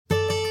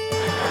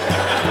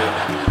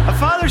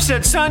father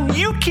said, "Son,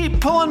 you keep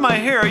pulling my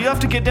hair. You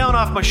have to get down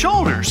off my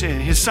shoulders." And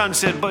his son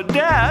said, "But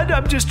Dad,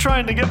 I'm just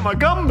trying to get my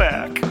gum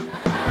back."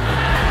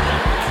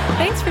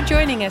 Thanks for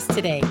joining us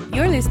today.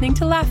 You're listening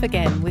to Laugh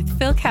Again with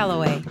Phil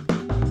Callaway.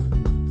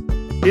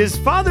 Is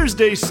Father's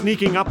Day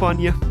sneaking up on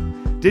you?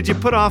 Did you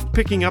put off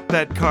picking up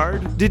that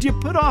card? Did you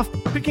put off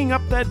picking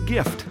up that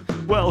gift?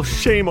 Well,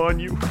 shame on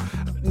you.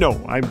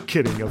 No, I'm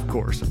kidding, of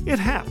course. It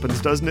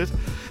happens, doesn't it?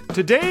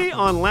 Today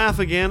on Laugh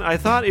Again, I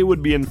thought it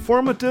would be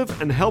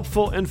informative and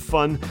helpful and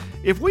fun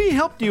if we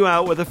helped you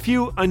out with a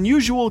few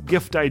unusual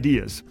gift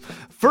ideas.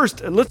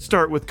 First, let's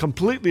start with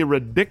completely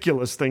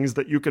ridiculous things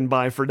that you can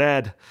buy for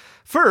Dad.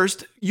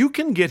 First, you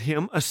can get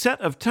him a set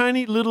of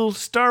tiny little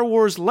Star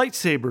Wars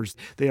lightsabers.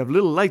 They have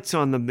little lights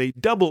on them. They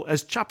double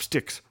as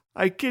chopsticks.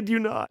 I kid you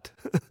not.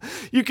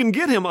 You can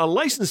get him a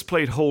license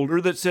plate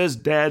holder that says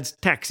Dad's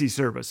Taxi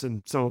Service,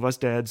 and some of us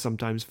dads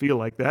sometimes feel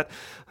like that.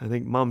 I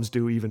think moms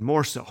do even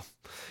more so.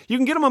 You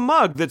can get him a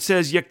mug that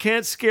says, "You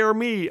can't scare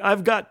me,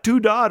 I've got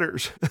 2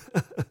 daughters."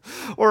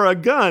 Or a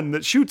gun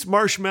that shoots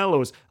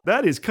marshmallows.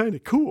 That is kind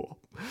of cool.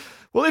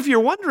 Well, if you're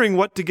wondering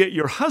what to get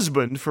your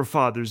husband for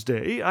Father's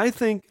Day, I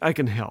think I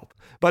can help.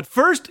 But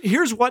first,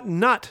 here's what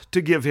not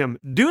to give him.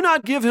 Do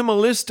not give him a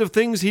list of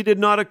things he did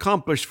not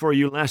accomplish for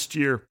you last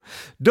year.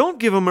 Don't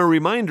give him a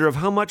reminder of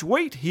how much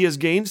weight he has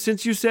gained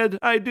since you said,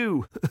 "I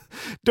do."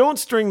 Don't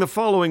string the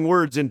following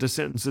words into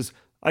sentences.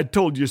 "I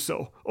told you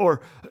so,"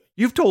 or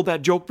 "You've told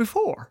that joke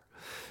before."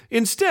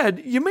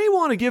 Instead, you may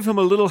want to give him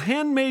a little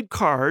handmade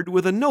card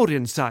with a note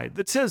inside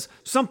that says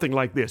something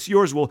like this.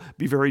 Yours will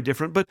be very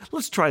different, but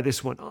let's try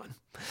this one on.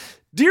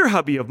 "Dear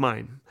hubby of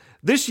mine,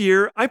 this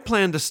year I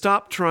plan to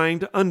stop trying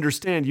to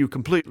understand you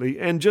completely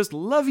and just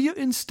love you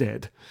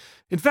instead.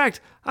 In fact,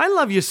 I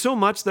love you so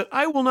much that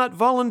I will not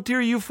volunteer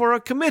you for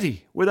a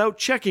committee without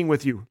checking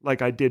with you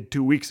like I did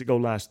 2 weeks ago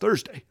last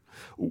Thursday.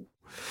 Ooh.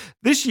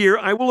 This year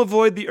I will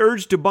avoid the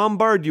urge to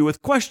bombard you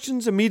with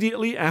questions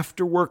immediately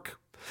after work.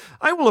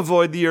 I will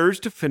avoid the urge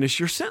to finish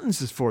your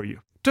sentences for you,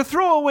 to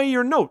throw away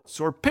your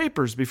notes or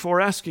papers before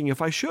asking if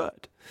I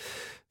should.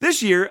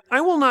 This year,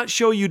 I will not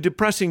show you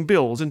depressing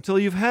bills until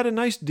you've had a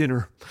nice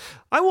dinner.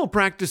 I will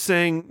practice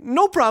saying,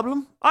 'No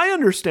problem, I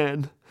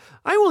understand.'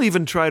 I will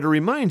even try to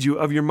remind you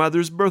of your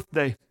mother's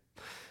birthday.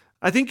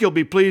 I think you'll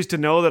be pleased to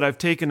know that I've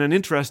taken an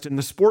interest in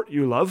the sport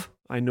you love.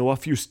 I know a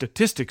few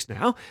statistics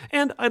now,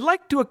 and I'd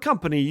like to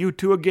accompany you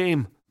to a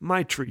game,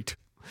 my treat.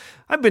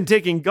 I've been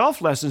taking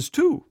golf lessons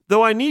too,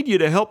 though I need you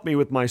to help me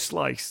with my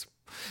slice.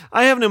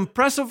 I have an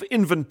impressive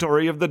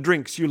inventory of the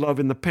drinks you love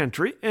in the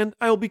pantry, and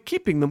I'll be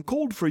keeping them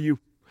cold for you.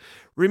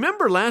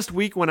 Remember last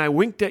week when I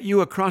winked at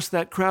you across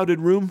that crowded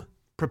room?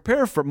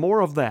 Prepare for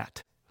more of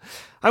that.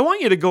 I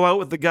want you to go out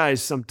with the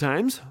guys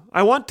sometimes.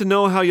 I want to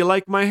know how you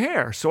like my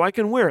hair so I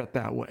can wear it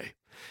that way.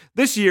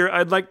 This year,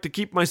 I'd like to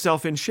keep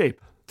myself in shape.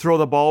 Throw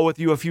the ball with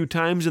you a few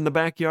times in the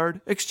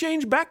backyard,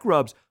 exchange back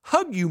rubs,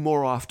 hug you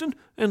more often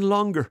and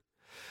longer.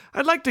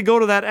 I'd like to go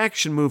to that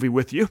action movie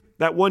with you,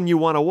 that one you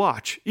want to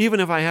watch, even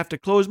if I have to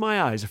close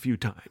my eyes a few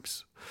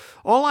times.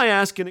 All I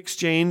ask in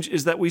exchange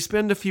is that we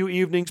spend a few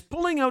evenings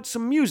pulling out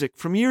some music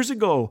from years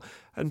ago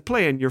and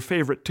playing your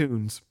favorite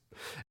tunes.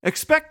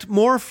 Expect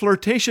more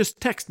flirtatious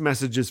text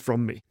messages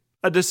from me,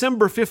 a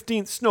December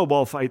 15th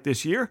snowball fight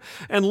this year,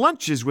 and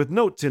lunches with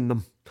notes in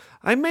them.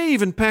 I may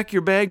even pack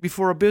your bag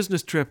before a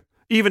business trip,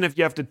 even if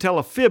you have to tell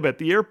a fib at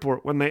the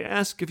airport when they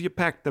ask if you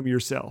packed them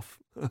yourself.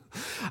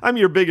 I'm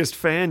your biggest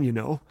fan, you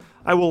know.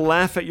 I will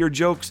laugh at your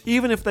jokes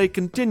even if they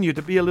continue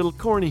to be a little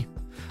corny.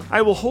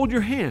 I will hold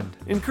your hand,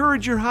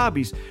 encourage your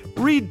hobbies,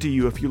 read to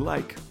you if you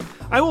like.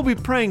 I will be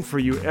praying for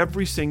you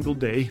every single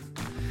day.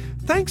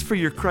 Thanks for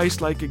your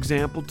Christ-like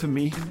example to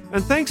me,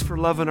 and thanks for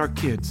loving our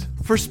kids,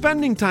 for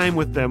spending time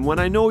with them when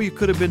I know you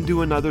could have been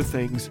doing other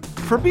things,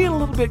 for being a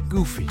little bit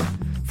goofy,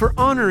 for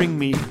honoring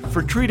me,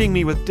 for treating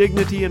me with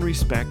dignity and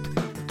respect.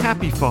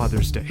 Happy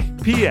Father's Day.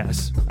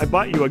 P.S. I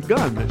bought you a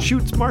gun that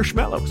shoots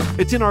marshmallows.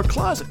 It's in our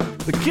closet.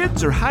 The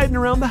kids are hiding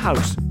around the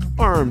house,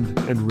 armed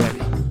and ready.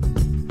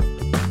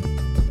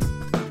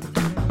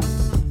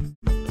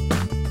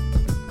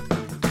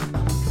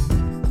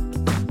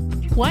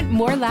 Want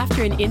more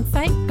laughter and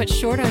insight, but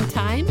short on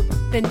time?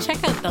 Then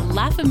check out the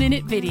Laugh a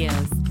Minute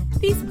videos.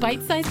 These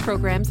bite-sized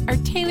programs are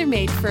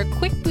tailor-made for a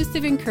quick boost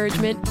of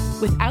encouragement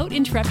without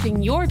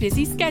interrupting your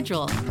busy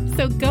schedule.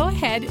 So go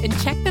ahead and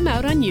check them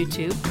out on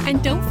YouTube,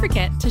 and don't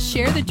forget to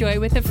share the joy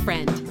with a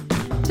friend.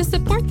 To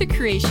support the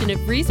creation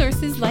of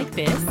resources like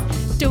this,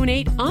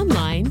 donate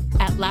online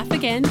at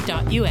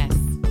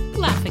laughagain.us.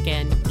 Laugh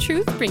Again,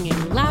 truth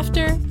bringing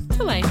laughter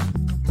to life.